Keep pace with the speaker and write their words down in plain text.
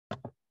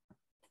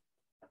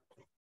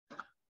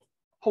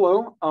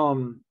Hello,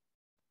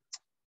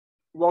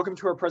 welcome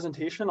to our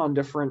presentation on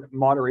different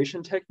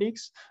moderation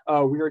techniques.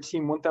 We are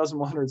team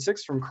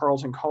 1106 from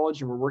Carleton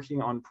College and we're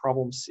working on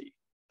problem C.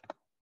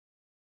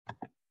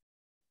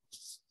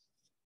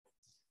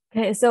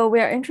 Okay, so we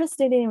are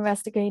interested in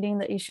investigating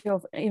the issue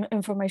of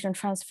information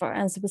transfer,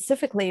 and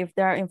specifically if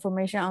there are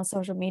information on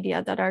social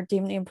media that are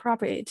deemed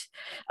inappropriate,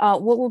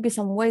 what would be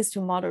some ways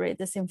to moderate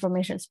this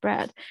information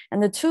spread?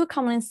 And the two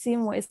commonly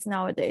seen ways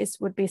nowadays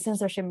would be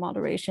censorship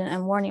moderation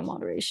and warning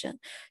moderation.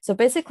 So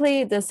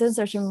basically, the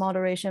censorship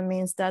moderation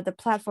means that the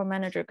platform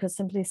manager could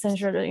simply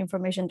censor the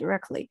information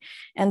directly,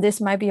 and this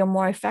might be a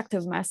more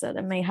effective method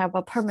and may have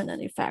a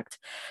permanent effect.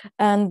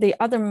 And the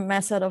other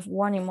method of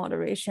warning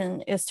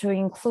moderation is to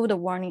include a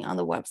warning on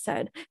the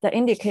website that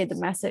indicate the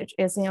message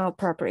is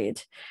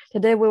inappropriate.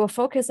 Today, we will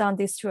focus on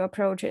these two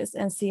approaches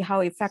and see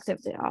how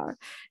effective they are.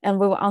 And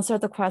we will answer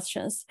the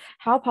questions,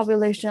 how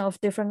population of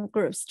different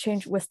groups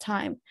change with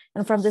time.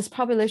 And from this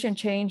population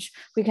change,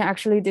 we can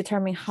actually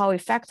determine how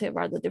effective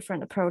are the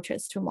different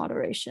approaches to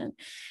moderation.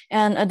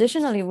 And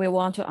additionally, we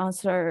want to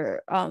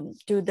answer,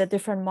 do the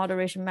different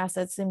moderation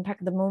methods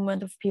impact the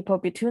movement of people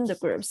between the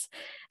groups?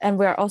 And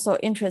we are also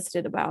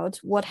interested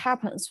about what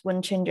happens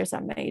when changes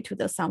are made to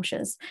the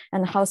assumptions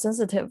and how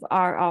sensitive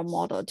are our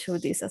model to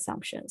these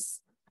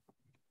assumptions.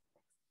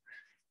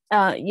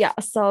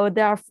 So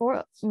there are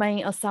four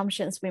main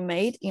assumptions we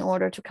made in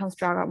order to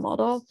construct our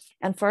model.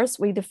 And first,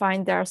 we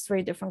defined there are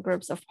three different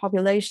groups of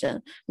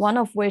population, one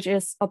of which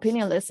is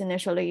opinionless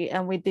initially,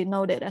 and we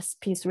denote it as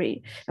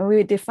P3. And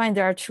we defined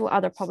there are two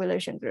other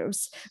population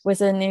groups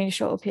with an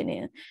initial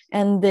opinion,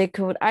 and they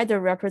could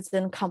either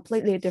represent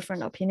completely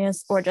different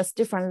opinions or just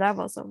different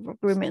levels of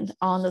agreement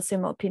on the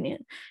same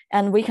opinion.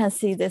 And we can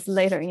see this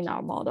later in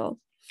our model.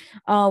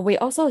 We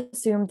also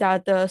assume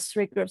that the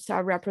three groups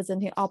are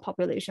representing all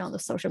population on the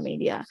social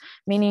media,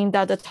 meaning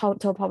that the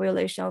total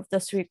population of the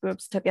three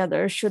groups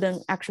together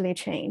shouldn't actually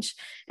change.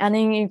 And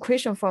in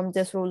equation form,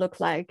 this will look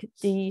like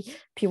the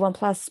P1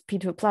 plus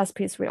P2 plus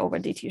P3 over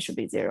dt should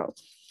be 0.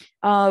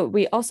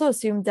 We also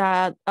assume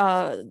that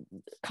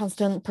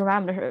constant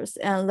parameters,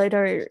 and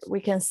later we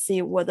can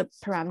see what the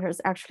parameters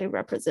actually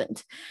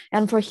represent.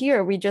 And for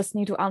here, we just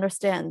need to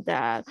understand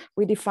that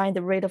we define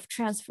the rate of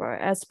transfer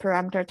as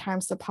parameter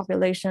times the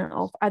population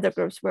of other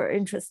groups we're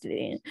interested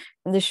in.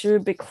 And this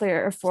should be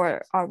clear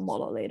for our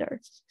model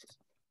later.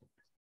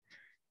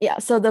 Yeah,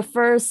 so the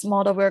first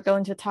model we're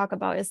going to talk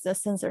about is the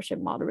censorship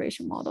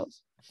moderation model.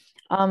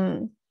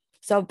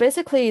 So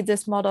basically,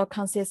 this model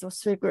consists of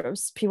three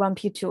groups, P1,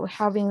 P2,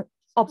 having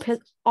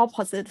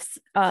opposite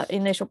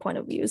initial point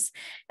of views,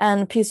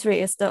 and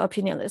P3 is the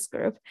opinionless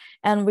group.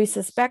 And we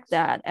suspect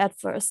that at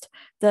first,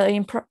 the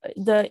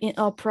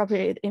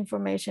inappropriate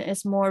information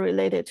is more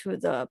related to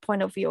the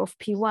point of view of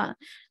P1.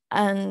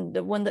 And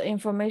when the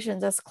information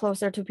that's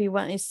closer to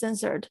P1 is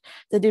censored,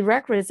 the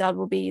direct result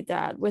will be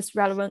that with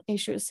relevant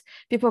issues,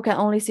 people can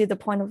only see the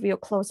point of view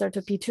closer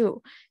to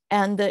P2,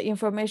 and the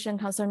information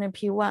concerning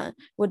P1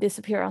 will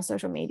disappear on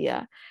social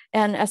media.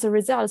 And as a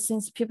result,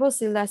 since people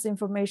see less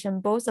information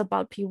both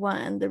about P1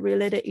 and the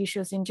related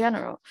issues in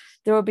general,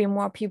 there will be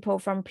more people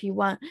from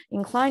P1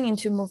 inclining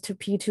to move to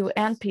P2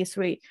 and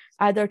P3,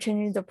 either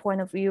changing the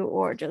point of view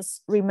or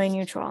just remain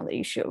neutral on the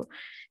issue.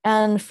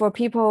 And for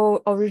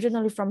people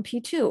originally from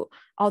P2,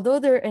 although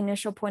their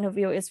initial point of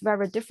view is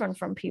very different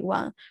from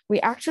P1, we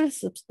actually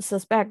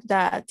suspect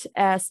that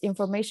as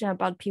information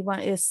about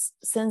P1 is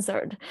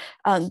censored,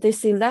 they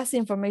see less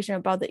information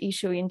about the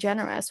issue in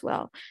general as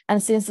well.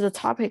 And since the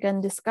topic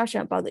and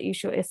discussion about the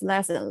issue is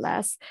less and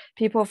less,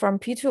 people from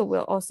P2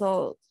 will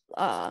also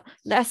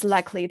less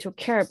likely to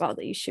care about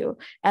the issue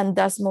and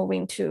thus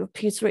moving to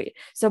P3.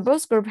 So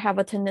both groups have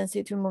a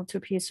tendency to move to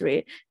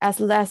P3 as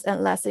less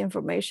and less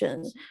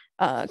information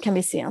can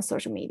be seen on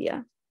social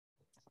media.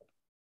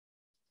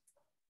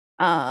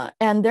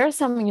 And there are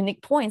some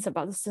unique points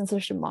about the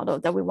censorship model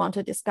that we want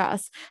to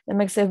discuss that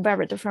makes it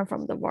very different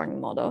from the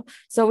warning model.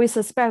 So we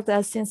suspect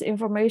that since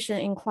information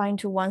inclined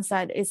to one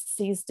side is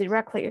seized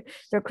directly,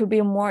 there could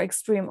be more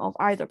extreme of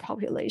either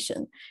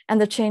population,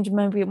 and the change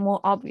may be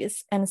more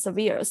obvious and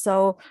severe.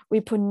 So we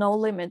put no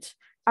limit,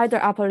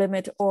 either upper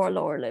limit or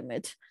lower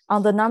limit,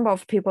 on the number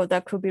of people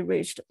that could be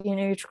reached in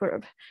each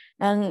group.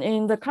 And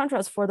in the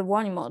contrast for the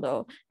warning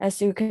model,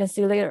 as you can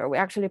see later, we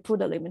actually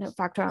put a limiting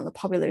factor on the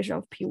population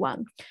of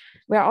P1.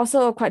 We are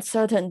also quite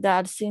certain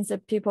that since the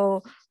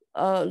people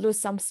lose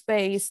some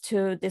space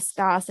to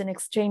discuss and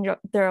exchange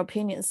their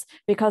opinions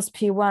because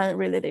P1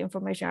 related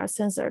information are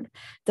censored,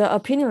 the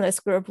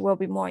opinionless group will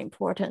be more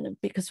important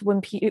because when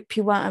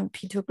P1 and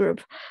P2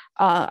 group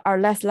are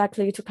less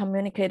likely to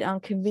communicate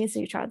and convince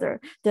each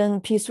other,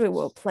 then P3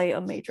 will play a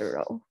major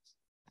role.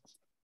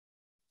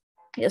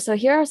 Yeah, so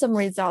here are some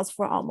results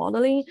for our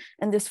modeling.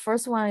 And this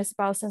first one is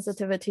about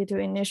sensitivity to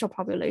initial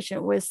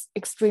population with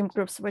extreme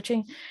group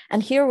switching.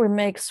 And here we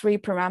make 3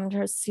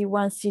 parameters,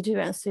 C1, C2,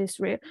 and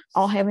C3,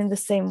 all having the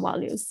same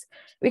values.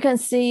 We can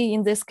see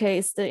in this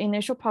case, the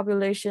initial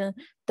population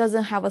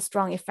doesn't have a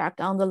strong effect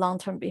on the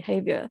long-term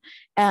behavior.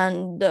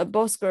 And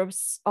both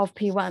groups of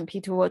P1 and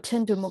P2 will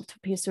tend to move to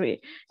P3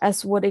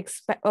 as what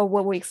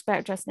we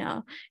expect just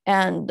now.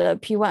 And the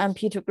P1 and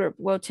P2 group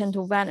will tend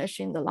to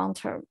vanish in the long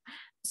term.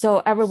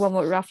 So everyone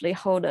will roughly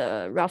hold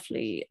a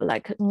roughly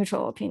like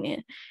neutral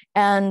opinion.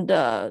 And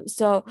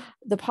so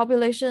the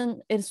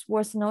population, it's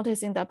worth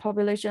noticing that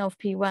population of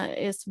P1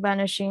 is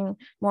vanishing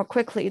more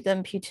quickly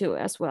than P2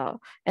 as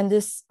well. And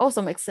this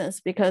also makes sense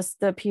because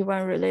the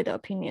P1 related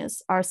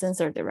opinions are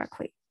censored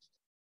directly.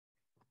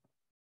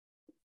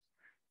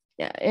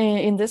 Yeah,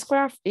 in this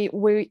graph,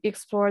 we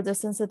explore the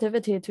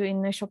sensitivity to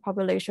initial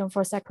population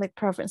for cyclic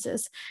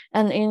preferences.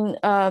 And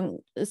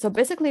so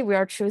basically we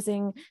are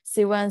choosing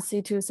C1,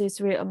 C2,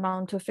 C3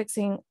 amount to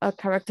fixing a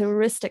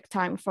characteristic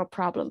time for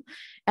problem.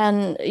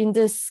 And in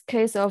this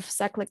case of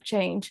cyclic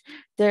change,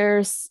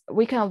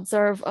 we can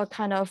observe a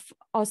kind of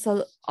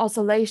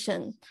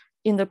oscillation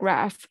in the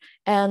graph,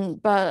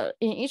 but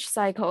in each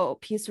cycle,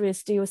 P3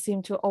 still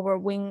seem to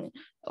win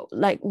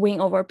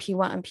over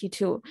P1 and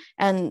P2,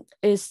 and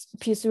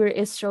P3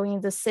 is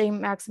showing the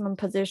same maximum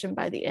position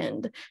by the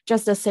end,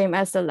 just the same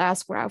as the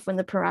last graph when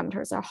the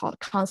parameters are held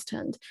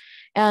constant.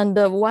 And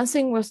one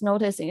thing worth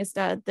noticing is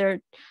that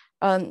the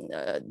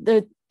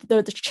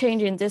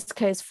change in this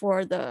case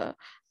for the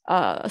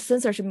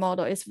censorship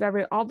model is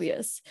very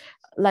obvious.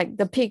 Like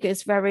the peak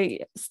is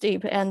very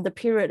steep and the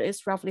period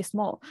is roughly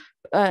small.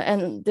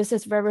 And this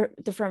is very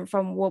different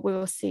from what we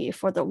will see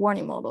for the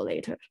warning model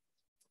later.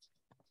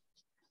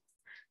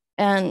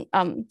 And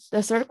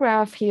the third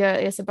graph here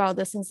is about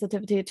the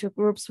sensitivity to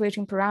group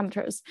switching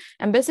parameters.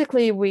 And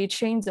basically we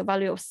change the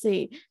value of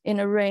C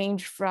in a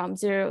range from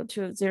 0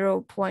 to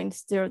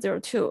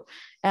 0.002.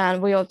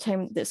 And we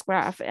obtain this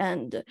graph,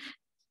 and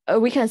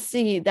we can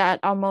see that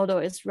our model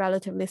is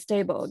relatively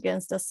stable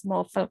against the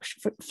small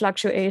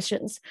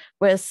fluctuations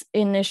with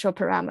initial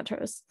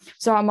parameters.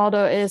 So our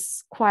model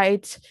is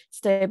quite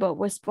stable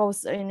with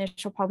both the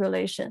initial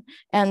population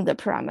and the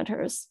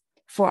parameters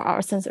for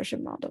our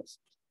censorship models.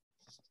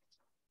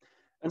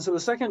 And so the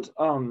second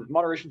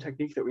moderation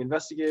technique that we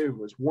investigated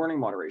was warning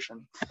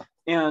moderation.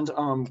 And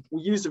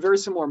we used a very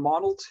similar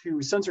model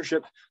to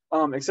censorship,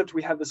 except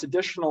we had this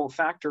additional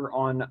factor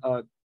on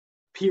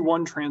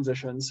P1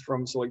 transitions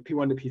from, so like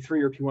P1 to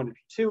P3 or P1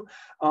 to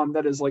P2,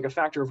 that is like a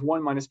factor of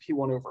 1 minus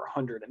P1 over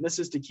 100. And this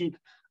is to keep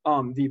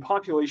the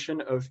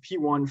population of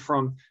P1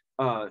 from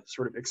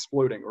sort of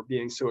exploding or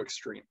being so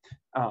extreme.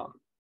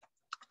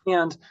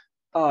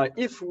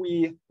 If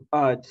we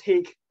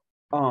take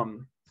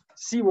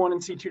C1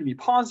 and C2 to be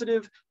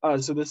positive,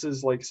 so this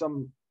is like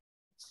some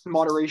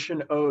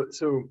moderation,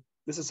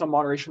 this is some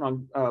moderation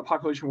on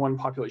population 1,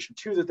 population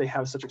 2, that they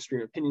have such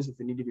extreme opinions that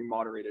they need to be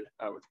moderated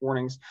with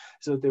warnings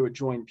so that they would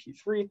join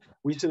P3.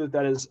 We see that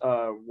that is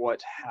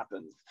what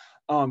happens.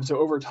 So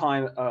over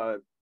time,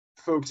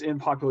 folks in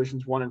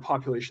populations 1 and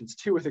populations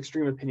 2 with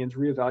extreme opinions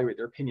reevaluate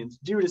their opinions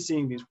due to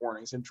seeing these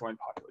warnings and join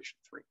population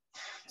 3.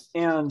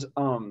 And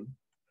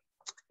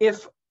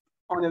if,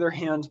 on the other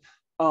hand,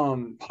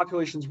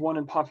 populations 1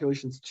 and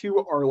populations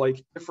 2 are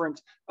like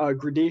different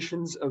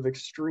gradations of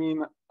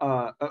extreme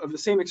of the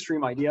same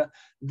extreme idea,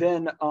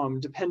 then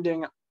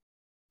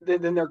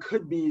then there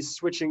could be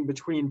switching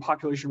between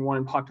population 1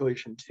 and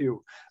population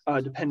 2,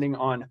 depending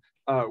on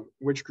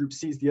which group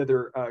sees the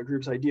other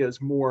group's ideas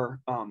more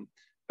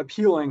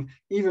appealing,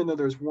 even though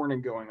there's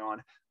warnings going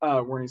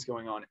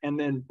on. And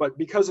then, but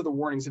because of the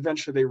warnings,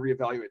 eventually they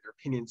reevaluate their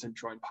opinions and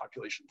join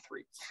population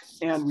 3.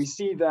 And we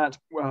see that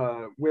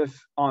in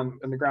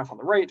the graph on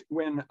the right,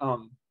 when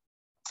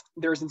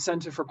there's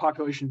incentive for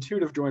population 2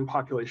 to join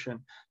population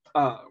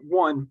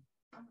 1,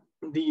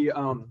 the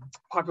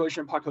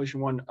population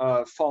 1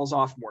 falls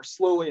off more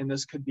slowly, and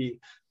this could be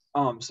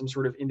some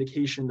sort of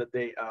indication that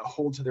they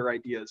hold to their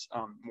ideas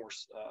more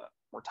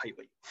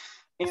tightly.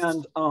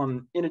 And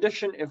in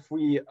addition, if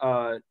we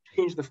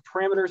change the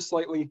parameters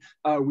slightly,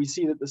 we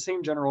see that the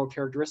same general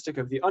characteristic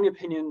of the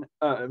unopinion,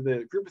 of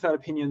the group without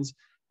opinions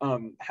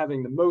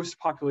having the most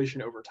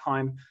population over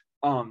time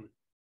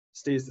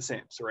stays the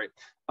same. So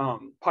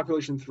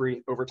population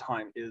 3 over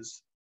time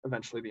is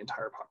eventually the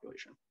entire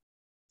population.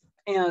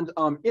 And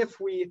if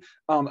we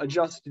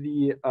adjust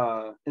the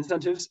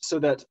incentives so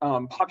that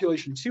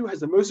population 2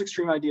 has the most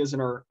extreme ideas in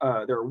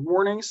their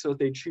warnings, so that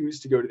they choose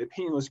to go to the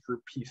opinionless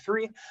group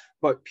P3,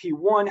 but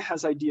P1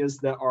 has ideas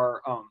that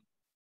are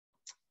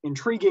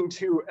intriguing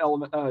to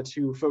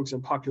folks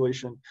in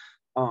population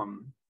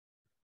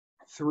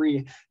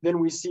 3, then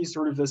we see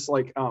sort of this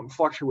like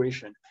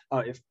fluctuation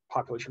if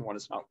population 1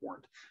 is not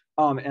warned.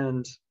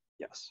 And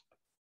yes.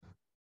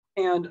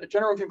 And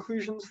general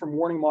conclusions from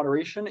warning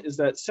moderation is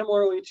that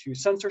similarly to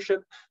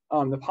censorship,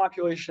 the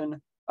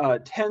population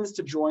tends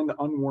to join the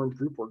unwarned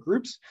group or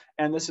groups,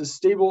 and this is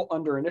stable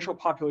under initial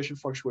population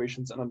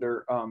fluctuations and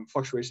under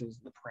fluctuations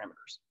in the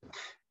parameters.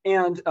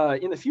 And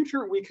in the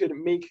future, we could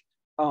make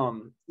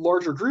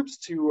larger groups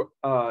to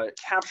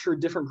capture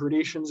different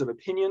gradations of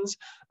opinions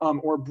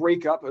or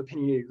break up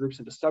opinionated groups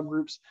into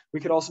subgroups. We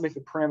could also make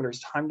the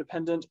parameters time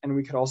dependent, and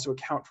we could also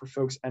account for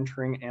folks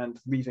entering and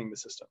leaving the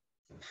system.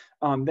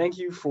 Thank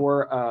you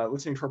for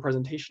listening to our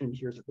presentation, and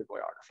here's the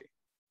bibliography.